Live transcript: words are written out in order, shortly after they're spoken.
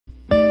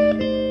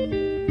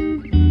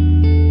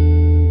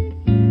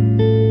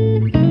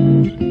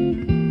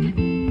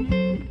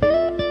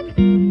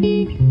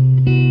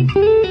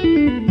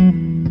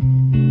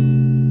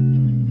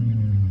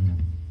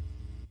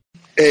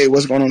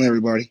What's going on,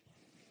 everybody?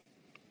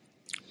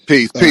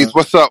 Peace, Uh, peace.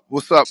 What's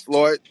up,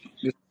 Floyd?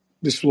 this,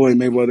 this Floyd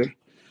Mayweather.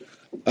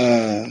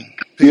 Uh,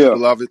 Peace,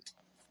 beloved.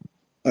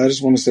 I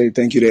just want to say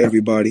thank you to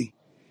everybody.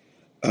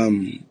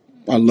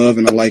 I love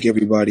and I like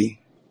everybody.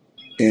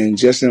 And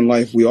just in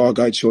life, we all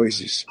got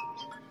choices.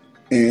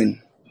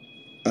 And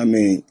I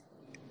mean,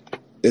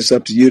 it's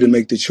up to you to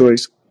make the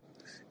choice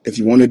if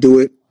you want to do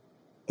it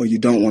or you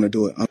don't want to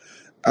do it.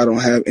 I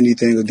don't have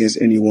anything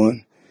against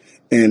anyone.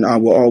 And I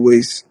will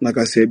always, like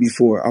I said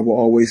before, I will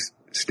always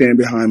stand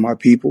behind my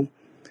people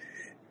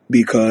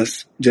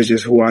because that's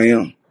just who I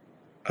am.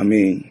 I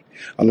mean,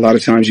 a lot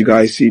of times you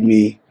guys see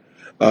me,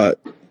 uh,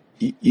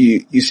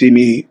 you see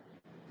me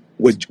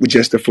with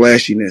just the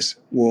flashiness.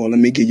 Well, let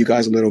me give you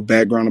guys a little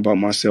background about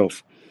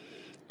myself.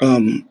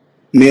 Me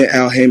and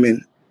Al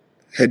Heyman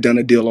had done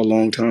a deal a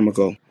long time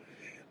ago.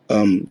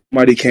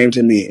 Somebody came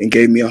to me and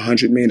gave me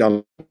 $100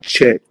 million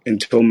check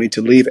and told me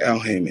to leave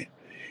Al Heyman.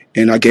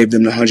 And I gave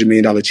them the $100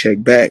 million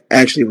check back.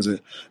 Actually, it was a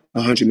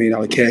 $100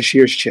 million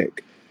cashier's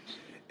check.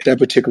 At that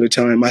particular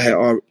time,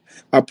 I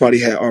probably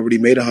had already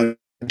made at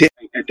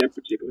that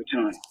particular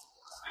time.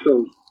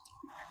 So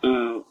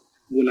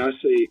when I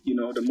say,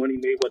 the Money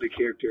Mayweather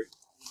character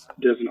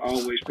doesn't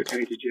always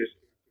pertain to just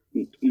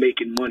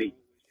making money.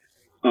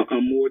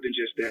 I'm more than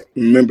just that.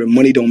 Remember,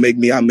 money don't make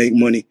me, I make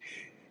money.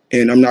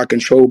 And I'm not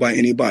controlled by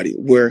anybody.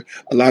 Where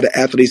a lot of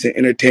athletes and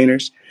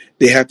entertainers,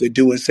 they have to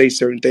do and say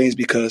certain things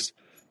because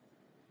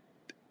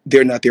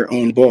they're not their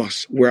own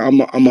boss. Where I'm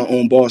my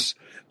own boss.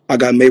 I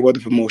got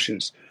Mayweather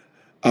Promotions.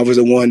 I was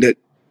the one that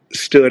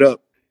stood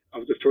up. I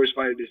was the first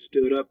fighter that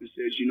stood up and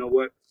said, you know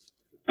what?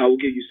 I will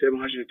give you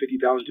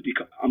 $750,000 to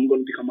become. I'm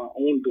going to become my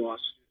own boss.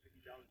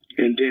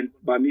 And then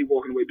by me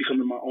walking away,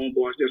 becoming my own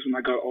boss, that's when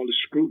I got all the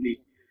scrutiny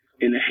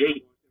and the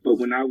hate. But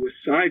when I was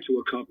signed to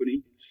a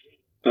company,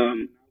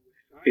 and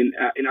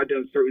I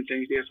done certain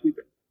things, they sweep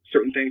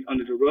certain things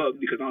under the rug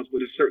because I was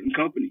with a certain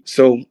company.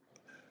 So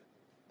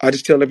I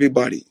just tell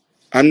everybody,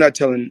 I'm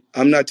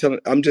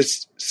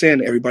just saying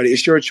to everybody,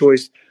 it's your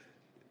choice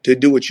to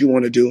do what you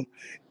want to do.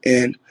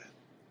 And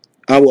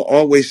I will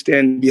always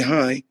stand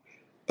behind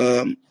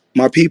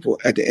my people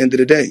at the end of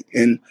the day.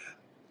 And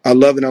I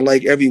love and I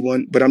like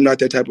everyone, but I'm not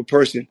that type of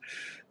person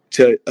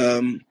to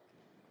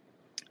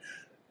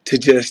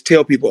just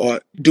tell people,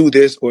 or do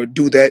this or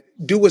do that.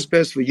 Do what's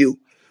best for you.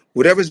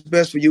 Whatever's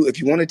best for you.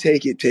 If you want to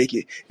take it, take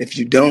it. If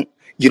you don't,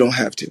 you don't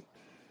have to.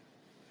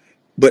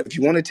 But if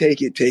you want to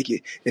take it, take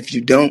it. If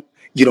you don't,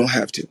 you don't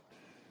have to.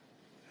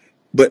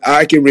 But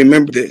I can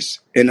remember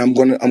this, and I'm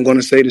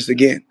gonna say this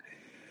again.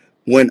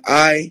 When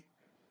I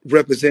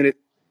represented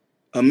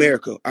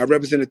America, I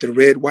represented the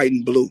red, white,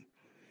 and blue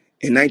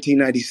in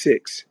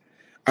 1996.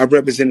 I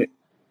represented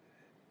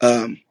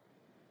the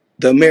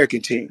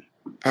American team.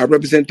 I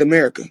represent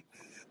America.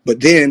 But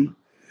then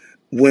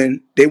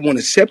when they want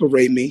to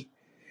separate me,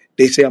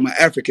 they say I'm an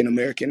African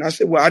American. I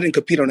said, well, I didn't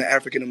compete on the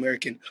African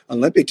American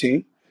Olympic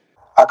team.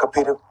 I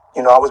competed.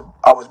 I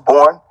was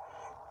born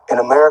in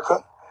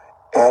America,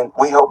 and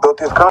we helped build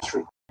this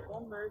country.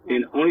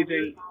 And the only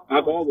thing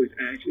I've always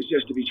asked is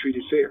just to be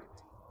treated fair.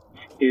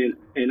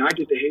 And I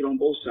get the hate on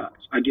both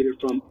sides. I get it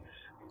from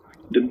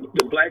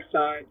the black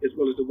side as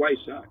well as the white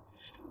side.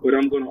 But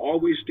I'm going to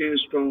always stand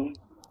strong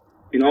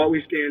and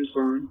always stand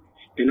firm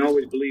and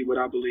always believe what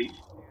I believe.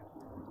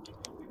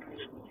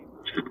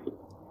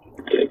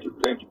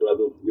 Thank you,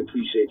 brother. We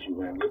appreciate you,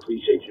 man. We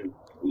appreciate you.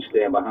 We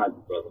stand behind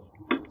you, brother.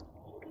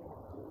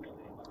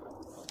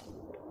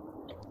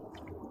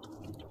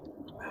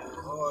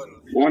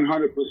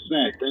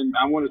 100%. And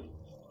I want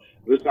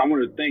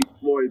to thank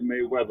Floyd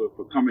Mayweather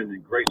for coming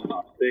and gracing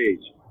our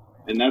stage.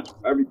 And that's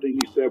everything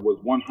he said was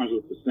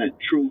 100%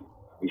 true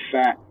and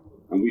fact.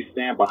 And we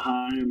stand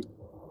behind him,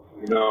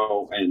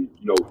 and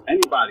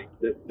anybody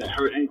that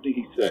heard anything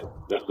he said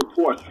that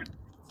supports him,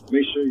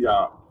 make sure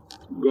y'all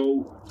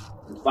go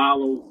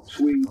follow,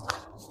 tweet,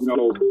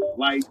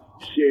 like,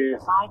 share,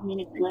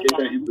 and get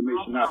that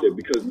information out there,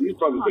 because these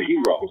brothers are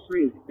heroes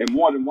in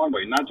more than one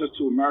way, not just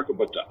to America,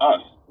 but to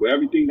us. With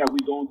everything that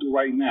we're going through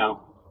right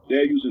now,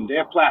 they're using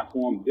their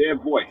platform, their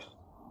voice,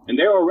 and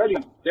they're already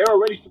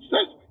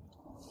successful.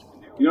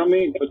 You know what I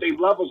mean? But they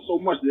love us so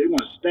much that they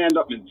want to stand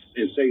up and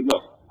say,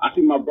 look, I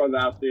see my brother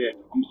out there,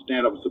 I'm going to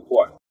stand up and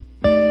support.